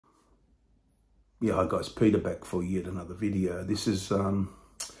Yeah, hi guys, Peter back for yet another video. This is a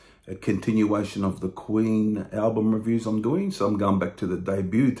continuation of the Queen album reviews I'm doing. So I'm going back to the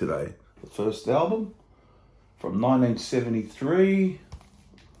debut today. The first album from 1973.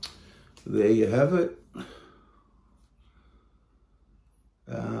 There you have it.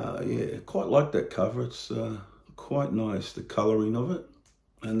 Yeah, quite like that cover. It's quite nice, the colouring of it.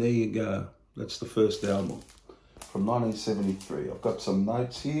 And there you go. That's the first album from 1973. I've got some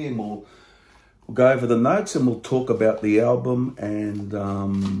notes here and we'll go over the notes and we'll talk about the album and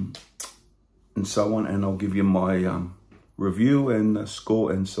so on, and I'll give you my review and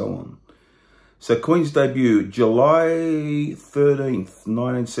score and so on. So Queen's debut, July 13th,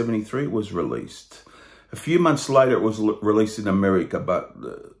 1973, it was released. A few months later, it was released in America, but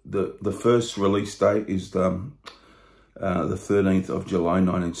the first release date is the 13th of July,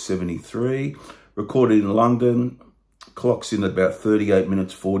 1973. Recorded in London, clocks in about 38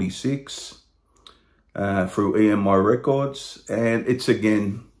 minutes 46. Through EMI Records, and it's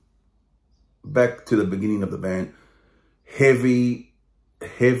again back to the beginning of the band. Heavy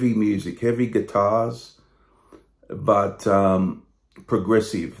music, heavy guitars, but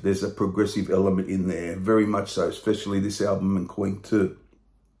progressive. There's a progressive element in there, very much so, especially this album and Queen too.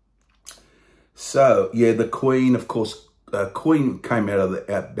 So yeah, the Queen, of course, Queen came out of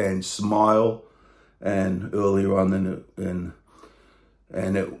the band Smile, and earlier on,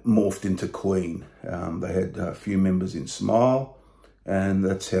 and it morphed into Queen. They had a few members in Smile, and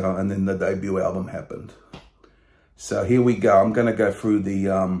that's how, and then the debut album happened. So here we go. I'm going to go through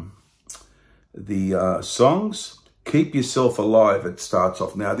the songs. Keep Yourself Alive, it starts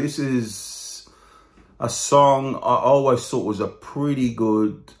off. Now, this is a song I always thought was a pretty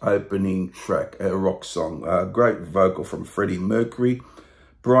good opening track, a rock song. Great vocal from Freddie Mercury.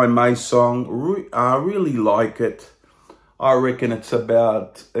 Brian May song, I really like it. I reckon it's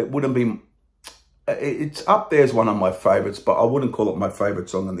about, it's up there as one of my favorites, but I wouldn't call it my favorite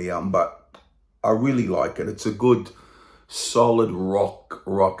song on the album, but I really like it. It's a good, solid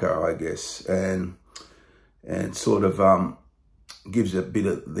rocker, I guess, and sort of gives a bit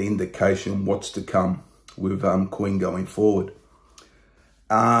of the indication what's to come with Queen going forward.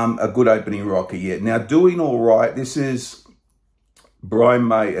 A good opening rocker, yeah. Now, Doing All Right, this is Brian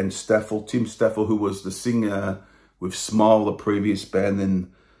May and Tim Staffel, who was the singer with Smile, the previous band,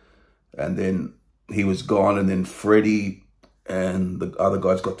 and then he was gone, and then Freddie and the other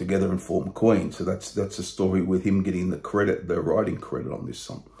guys got together and formed Queen. So that's a story with him getting the credit, the writing credit on this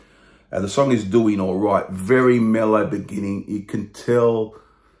song. The song is Doing All Right, very mellow beginning. You can tell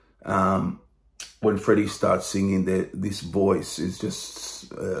when Freddie starts singing that this voice is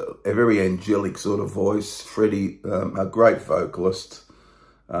just a very angelic sort of voice. Freddie, a great vocalist,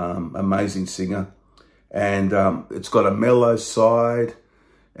 amazing singer. And it's got a mellow side,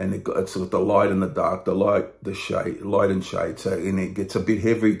 and it's got the light and the dark, the light and shade. So, and it gets a bit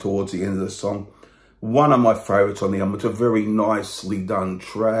heavy towards the end of the song. One of my favorites on the album. It's a very nicely done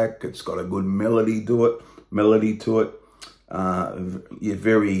track. It's got a good melody to it. Yeah,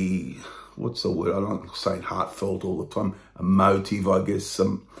 very, what's the word? I don't say heartfelt all the time. Emotive, I guess,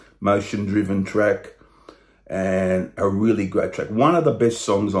 some motion-driven track, and a really great track. One of the best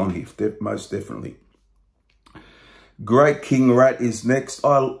songs on here, most definitely. Great King Rat is next.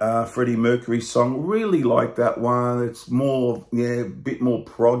 Freddie Mercury song. Really like that one. It's more, yeah, a bit more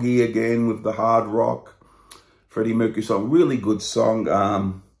proggy again with the hard rock. Freddie Mercury song. Really good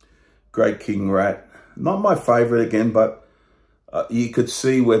song. Great King Rat. Not my favorite again, but you could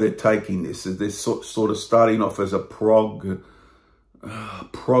see where they're taking this. They're sort of starting off as a proggy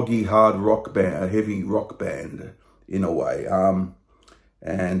hard rock band, a heavy rock band in a way.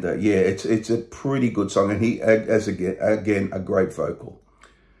 Yeah, it's a pretty good song, and he has again a great vocal.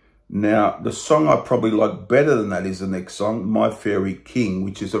 Now, the song I probably like better than that is the next song, My Fairy King,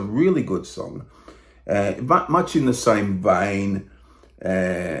 which is a really good song, much in the same vein.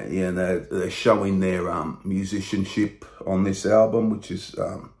 You know, they're showing their musicianship on this album, which is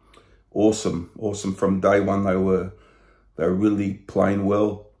awesome. From day one, they're really playing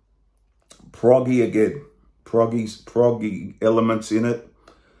well. Proggy again, proggy elements in it.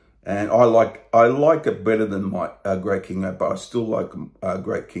 And I like it better than my Great King Rat, but I still like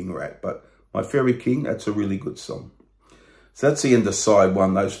Great King Rat. But My Fairy King, that's a really good song. So that's the end of side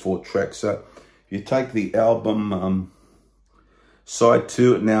one, those 4 tracks. So if you take the album side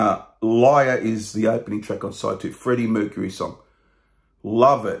 2, now Liar is the opening track on side 2, Freddie Mercury song.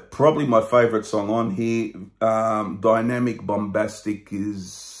 Love it. Probably my favorite song on here. Dynamic, bombastic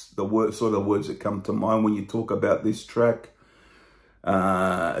is the sort of words that come to mind when you talk about this track.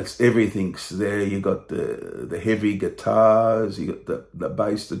 Everything's there. You got the heavy guitars, you got the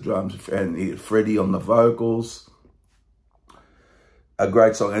bass, the drums, and Freddie on the vocals. A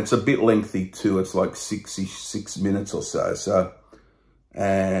great song. And it's a bit lengthy too. It's like 6 minutes or so.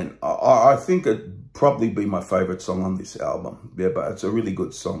 And I think it'd probably be my favorite song on this album. Yeah, but it's a really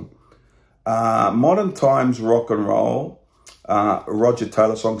good song. Modern Times Rock and Roll, Roger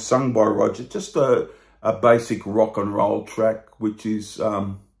Taylor song, sung by Roger. Just a basic rock and roll track, which is,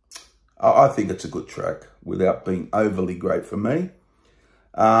 I think it's a good track without being overly great for me.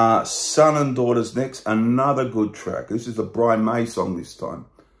 Son and Daughters next, another good track. This is a Brian May song this time.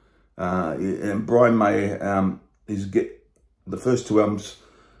 And Brian May, the first two albums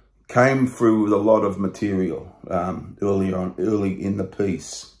came through with a lot of material early in the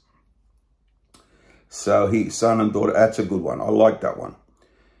piece. So Son and Daughter, that's a good one. I like that one.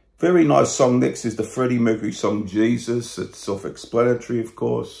 Very nice song next is the Freddie Mercury song, Jesus. It's self-explanatory, of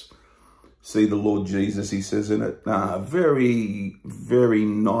course. See the Lord Jesus, he says in it. Very, very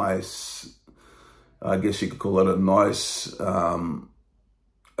nice. I guess you could call it a nice, a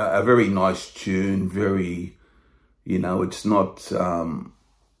very nice tune. Very, you know, it's not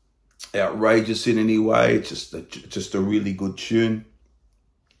outrageous in any way. It's just a really good tune.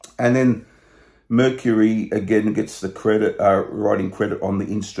 And then Mercury again gets the credit, writing credit on the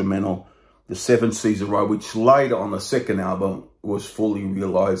instrumental, The Seven Seas of Rye, which later on the second album was fully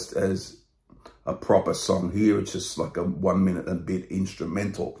realized as a proper song. Here it's just like a 1 minute and a bit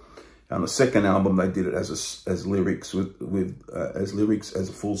instrumental. On the second album they did it as lyrics as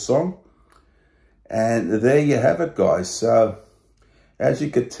a full song. And there you have it, guys. So as you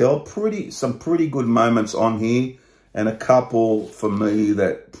could tell, some pretty good moments on here. And a couple for me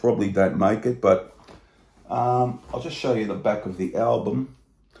that probably don't make it, but I'll just show you the back of the album.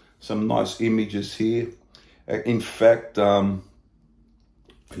 Some nice images here. In fact, here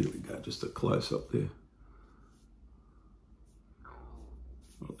we go, just a close up there.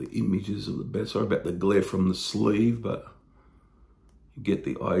 Well, the images of the best. Sorry about the glare from the sleeve, but you get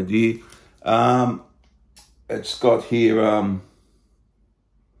the idea. It's got here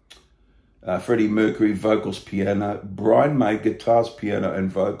Freddie Mercury, vocals, piano. Brian May, guitars, piano,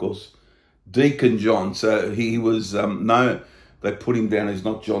 and vocals. Deacon John. So he was, no, they put him down as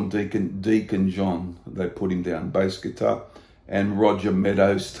not John Deacon, Deacon John. They put him down, bass guitar. And Roger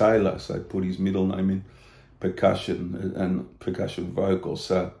Meadows Taylor. So they put his middle name in, percussion and percussion vocals.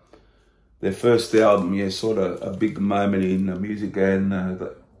 So their first album, yeah, sort of a big moment in the music. And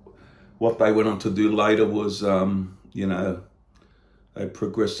what they went on to do later was, you know, they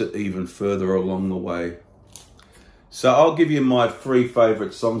progressed it even further along the way. So I'll give you my 3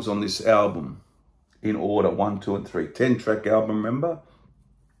 favorite songs on this album in order, 1, 2, and 3. 10-track album, remember?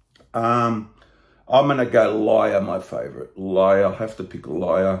 I'm going to go Liar, my favorite. Liar, I have to pick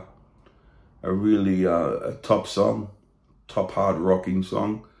Liar. A really a top song, top hard rocking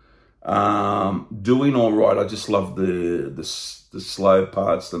song. Doing All Right, I just love the slow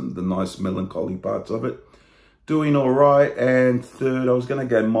parts, the nice melancholy parts of it. Doing All Right, and third, I was going to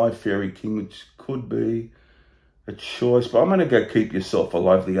go My Fairy King, which could be a choice, but I'm going to go Keep Yourself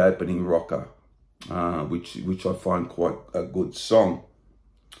Alive, the opening rocker, which I find quite a good song.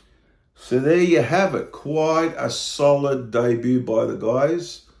 So there you have it, quite a solid debut by the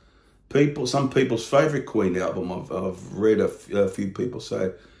guys. Some people's favourite Queen album. I've read a few people say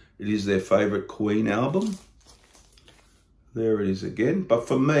it is their favourite Queen album. There it is again. But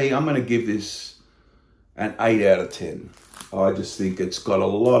for me, I'm going to give this an 8 out of 10. I just think it's got a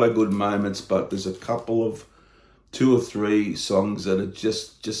lot of good moments, but there's a couple of 2 or 3 songs that are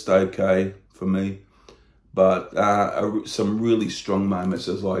just okay for me. But some really strong moments.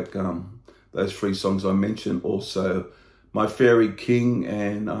 There's like those 3 songs I mentioned. Also, My Fairy King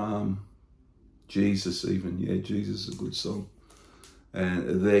and Jesus even. Yeah, Jesus is a good song.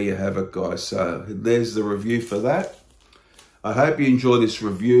 And there you have it, guys. So there's the review for that. I hope you enjoy this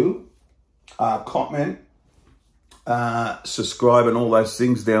review. Comment, subscribe and all those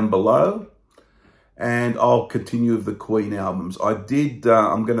things down below. And I'll continue with the Queen albums. I'm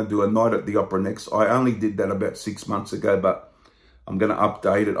going to do a Night at the Opera next. I only did that about 6 months ago, but I'm going to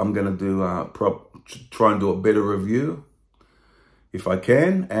update it. I'm going to do try and do a better review if I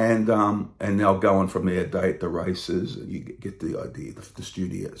can. And I'll go on from there, date the races. You get the idea, the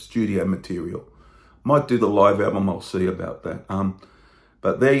studio material. Might do the live album, I'll see about that.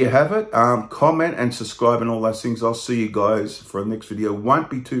 But there you have it. Comment and subscribe and all those things. I'll see you guys for the next video. Won't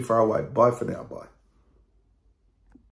be too far away. Bye for now. Bye.